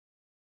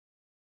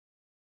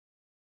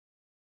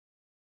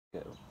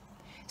Go.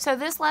 So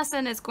this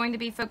lesson is going to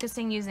be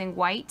focusing using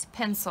white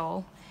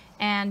pencil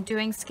and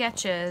doing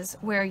sketches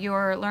where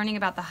you're learning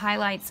about the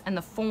highlights and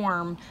the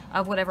form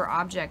of whatever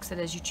objects it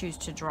is you choose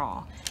to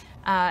draw.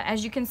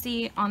 As you can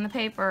see on the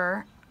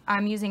paper,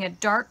 I'm using a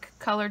dark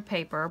colored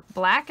paper.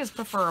 Black is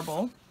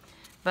preferable,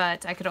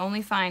 but I could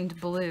only find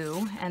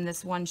blue and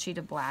this one sheet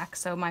of black.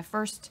 So my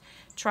first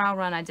trial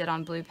run I did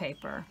on blue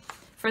paper.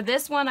 For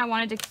this one, I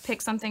wanted to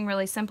pick something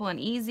really simple and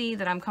easy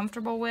that I'm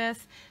comfortable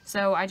with.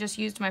 So I just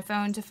used my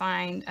phone to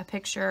find a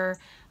picture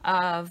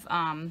of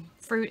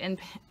fruit and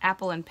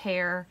apple and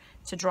pear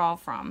to draw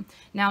from.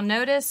 Now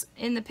notice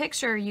in the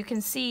picture, you can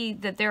see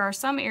that there are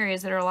some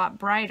areas that are a lot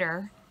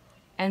brighter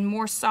and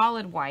more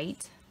solid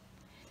white.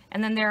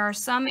 And then there are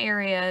some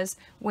areas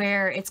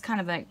where it's kind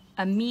of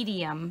a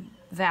medium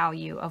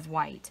value of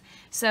white.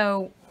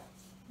 So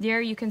there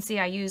you can see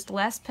I used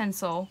less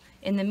pencil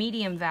in the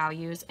medium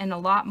values and a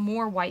lot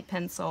more white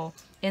pencil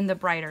in the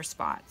brighter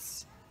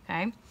spots.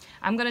 Okay,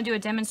 I'm going to do a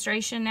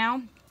demonstration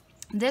now.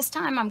 This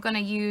time I'm going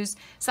to use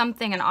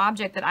something, an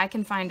object that I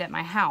can find at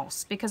my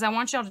house, because I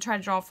want y'all to try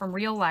to draw from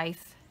real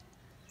life.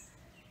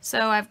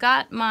 So I've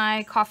got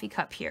my coffee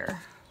cup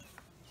here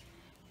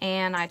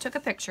and I took a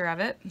picture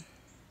of it.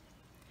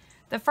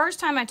 The first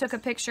time I took a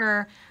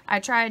picture, I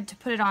tried to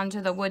put it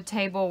onto the wood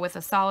table with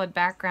a solid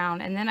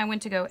background, and then I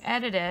went to go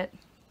edit it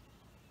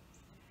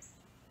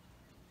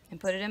and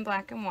put it in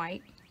black and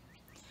white.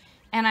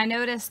 And I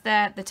noticed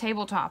that the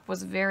tabletop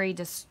was very,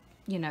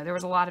 there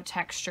was a lot of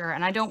texture,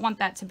 and I don't want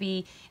that to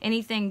be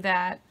anything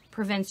that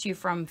prevents you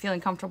from feeling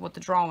comfortable with the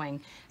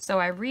drawing. So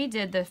I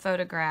redid the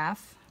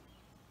photograph,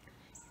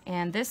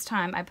 and this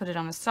time I put it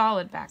on a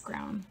solid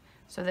background,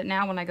 so that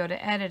now when I go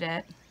to edit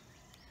it,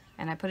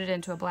 and I put it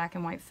into a black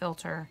and white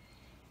filter,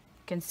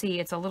 you can see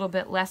it's a little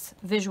bit less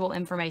visual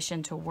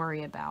information to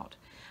worry about.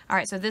 All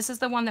right, so this is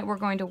the one that we're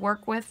going to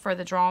work with for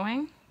the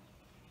drawing.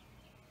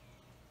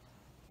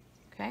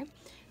 Okay,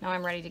 now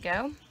I'm ready to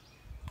go.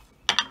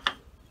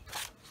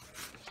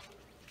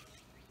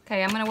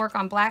 Okay, I'm going to work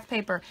on black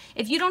paper.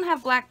 If you don't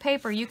have black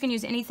paper, you can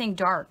use anything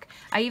dark.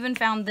 I even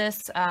found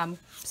this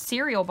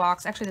cereal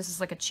box. Actually, this is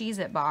like a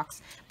Cheez-It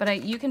box,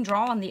 but you can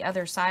draw on the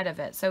other side of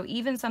it. So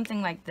even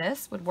something like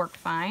this would work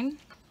fine.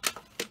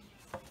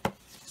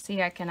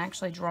 See, I can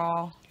actually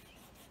draw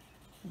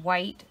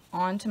white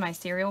onto my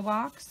cereal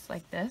box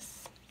like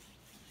this.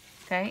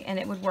 Okay, and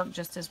it would work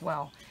just as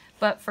well.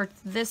 But for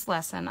this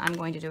lesson, I'm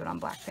going to do it on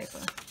black paper.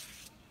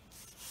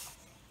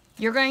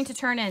 You're going to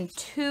turn in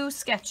 2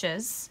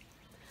 sketches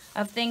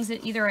of things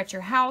that either at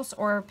your house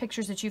or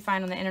pictures that you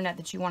find on the internet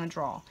that you want to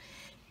draw.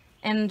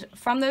 And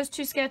from those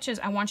 2 sketches,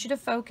 I want you to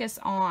focus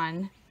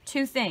on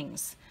 2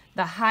 things: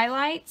 the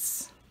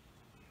highlights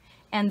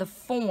and the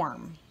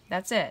form.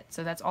 That's it.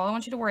 So that's all I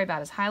want you to worry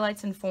about is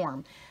highlights and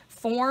form.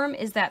 Form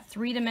is that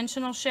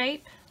 3-dimensional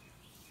shape,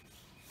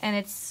 and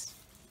it's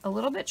a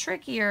little bit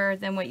trickier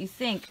than what you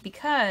think,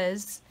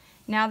 because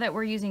now that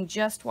we're using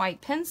just white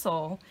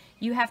pencil,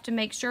 you have to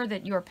make sure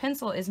that your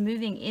pencil is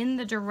moving in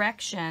the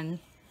direction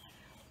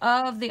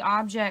of the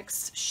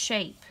object's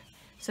shape.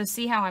 So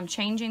see how I'm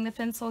changing the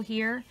pencil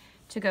here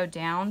to go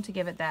down to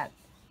give it that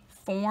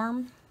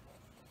form.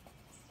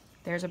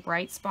 There's a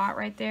bright spot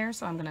right there,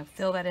 so I'm going to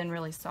fill that in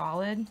really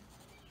solid.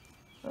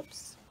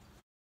 Oops.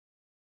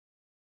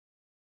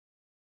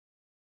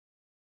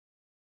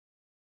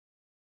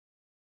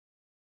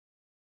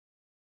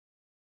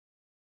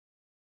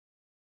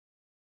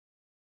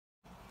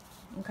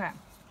 Okay.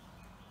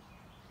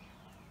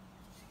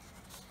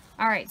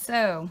 All right,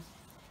 so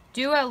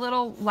do a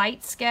little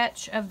light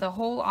sketch of the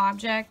whole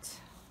object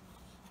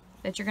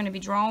that you're going to be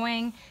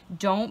drawing.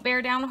 Don't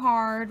bear down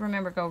hard.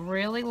 Remember, go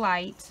really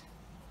light.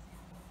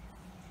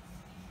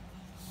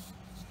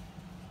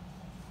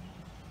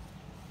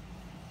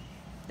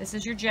 This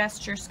is your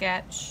gesture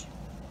sketch.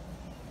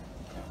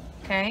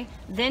 Okay,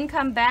 then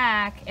come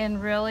back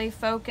and really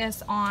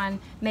focus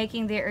on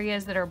making the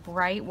areas that are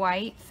bright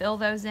white. Fill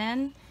those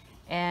in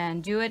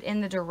and do it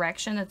in the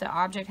direction that the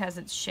object has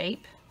its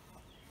shape.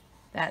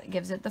 That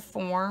gives it the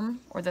form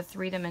or the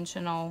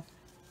 3-dimensional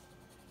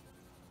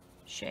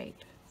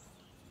shape.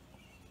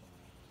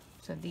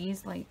 So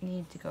these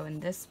need to go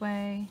in this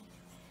way.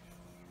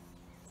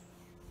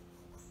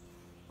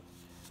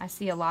 I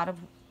see a lot of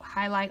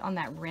highlight on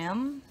that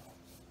rim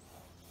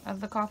of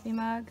the coffee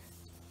mug.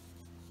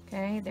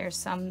 Okay, there's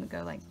some that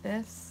go like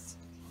this.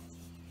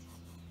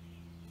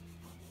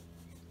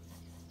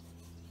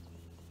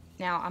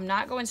 Now I'm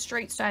not going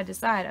straight side to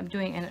side, I'm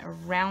doing in a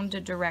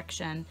rounded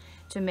direction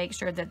to make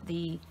sure that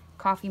the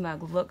coffee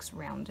mug looks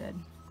rounded.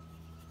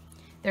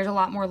 There's a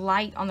lot more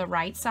light on the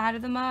right side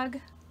of the mug,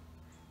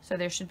 so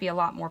there should be a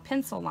lot more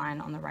pencil line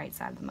on the right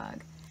side of the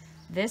mug.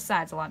 This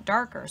side's a lot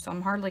darker, so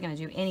I'm hardly going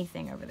to do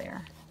anything over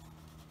there.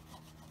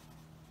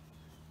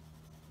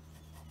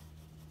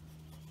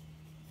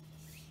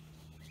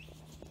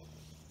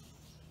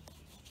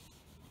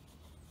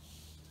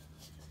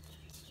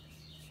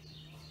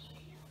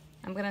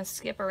 I'm going to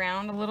skip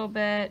around a little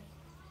bit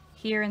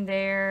here and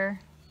there.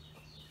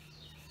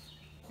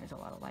 There's a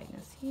lot of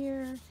lightness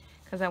here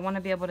because I want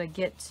to be able to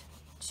get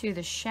to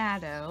the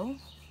shadow.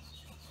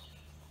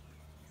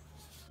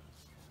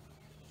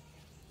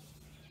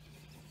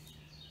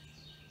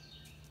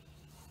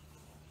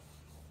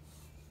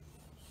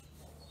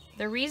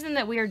 The reason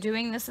that we are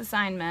doing this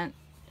assignment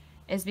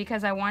is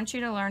because I want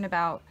you to learn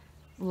about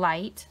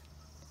light,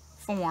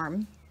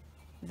 form,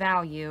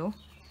 value,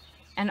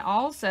 and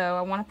also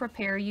I want to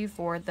prepare you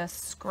for the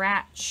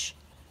scratch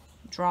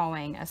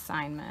drawing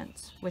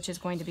assignment, which is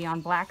going to be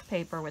on black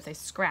paper with a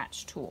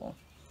scratch tool.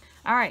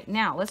 All right,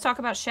 now let's talk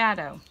about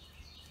shadow.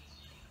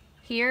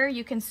 Here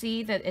you can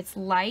see that it's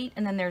light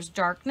and then there's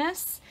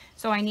darkness,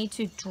 so I need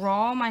to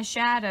draw my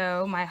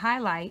shadow, my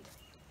highlight,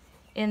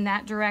 in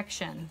that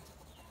direction.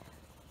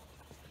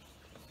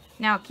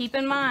 Now keep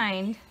in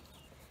mind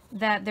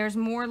that there's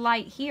more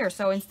light here,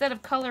 so instead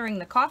of coloring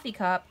the coffee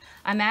cup,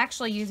 I'm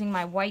actually using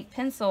my white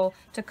pencil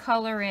to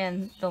color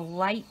in the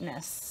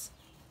lightness.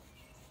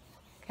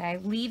 Okay,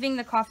 leaving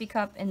the coffee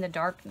cup in the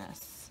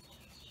darkness.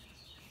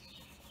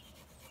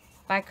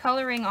 By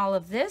coloring all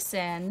of this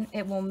in,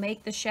 it will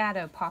make the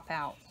shadow pop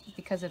out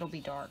because it'll be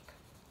dark.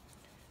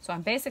 So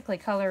I'm basically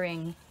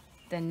coloring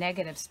the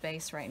negative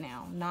space right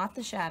now, not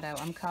the shadow.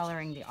 I'm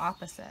coloring the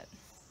opposite.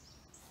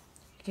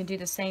 You can do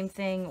the same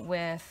thing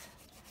with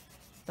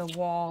the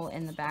wall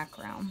in the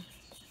background.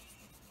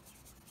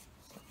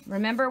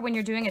 Remember, when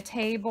you're doing a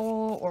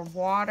table or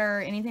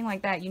water, anything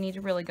like that, you need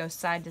to really go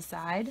side to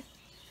side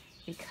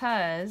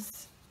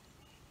because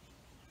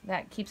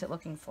that keeps it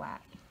looking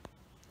flat.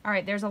 All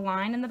right, there's a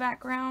line in the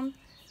background.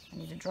 I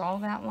need to draw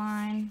that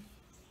line.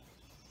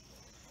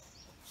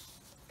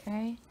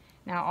 Okay,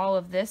 now all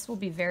of this will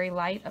be very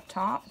light up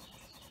top.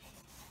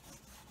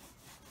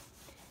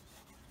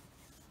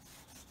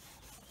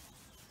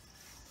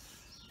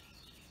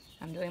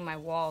 I'm doing my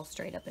wall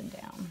straight up and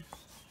down.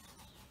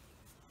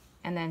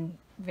 And then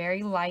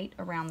very light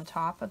around the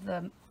top of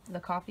the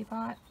coffee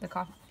pot, the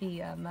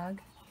coffee mug.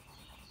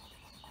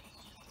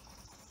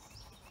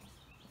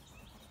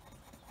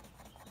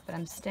 But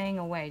I'm staying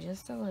away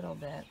just a little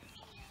bit.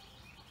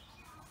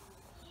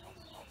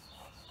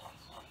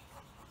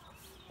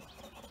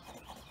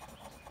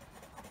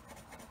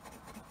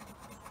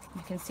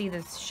 You can see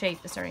this shape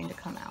is starting to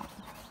come out.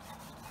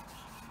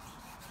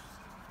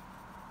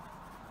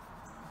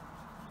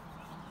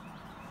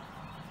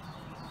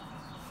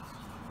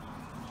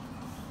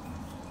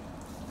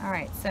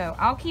 Alright, so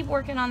I'll keep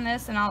working on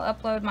this and I'll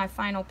upload my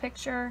final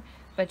picture,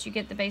 but you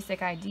get the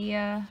basic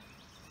idea.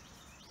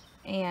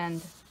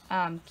 And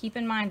keep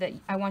in mind that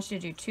I want you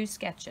to do 2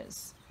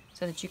 sketches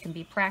so that you can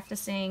be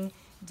practicing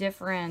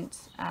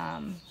different,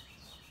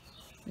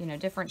 you know,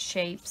 different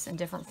shapes and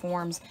different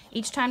forms.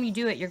 Each time you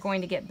do it, you're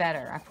going to get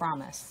better, I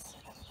promise.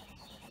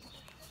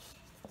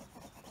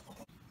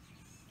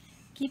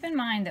 Keep in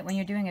mind that when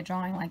you're doing a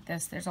drawing like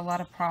this, there's a lot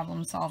of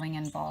problem solving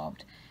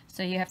involved.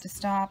 So you have to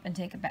stop and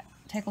take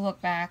a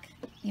look back,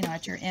 you know,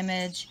 at your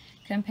image,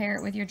 compare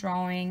it with your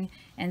drawing,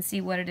 and see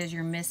what it is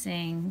you're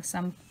missing.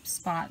 Some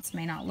spots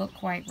may not look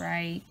quite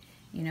right.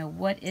 You know,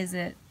 what is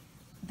it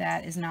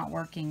that is not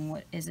working?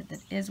 What is it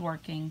that is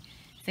working?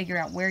 Figure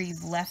out where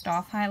you've left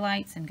off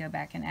highlights and go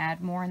back and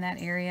add more in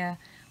that area.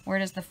 Where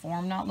does the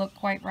form not look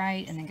quite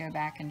right? And then go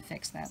back and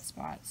fix that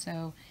spot.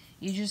 So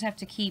you just have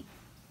to keep,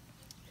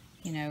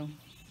 you know,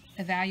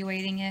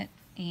 evaluating it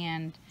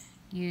and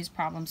use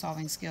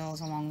problem-solving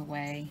skills along the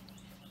way.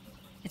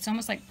 It's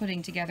almost like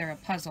putting together a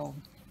puzzle.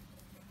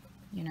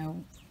 You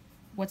know,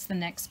 what's the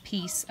next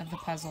piece of the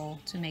puzzle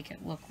to make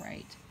it look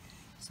right?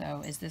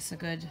 So is this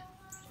good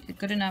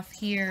enough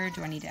here?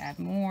 Do I need to add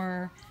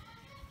more?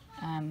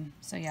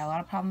 So yeah, a lot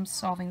of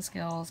problem-solving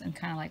skills and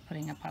kind of like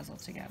putting a puzzle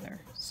together.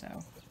 So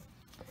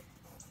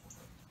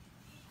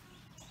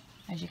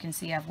as you can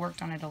see, I've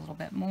worked on it a little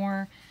bit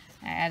more.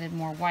 I added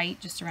more white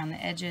just around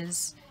the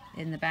edges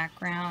in the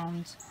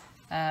background,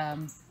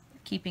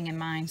 keeping in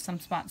mind some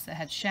spots that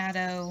had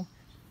shadow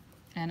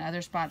and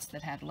other spots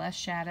that had less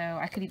shadow.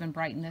 I could even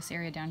brighten this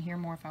area down here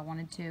more if I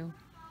wanted to.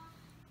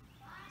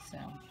 So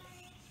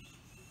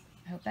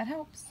I hope that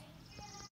helps.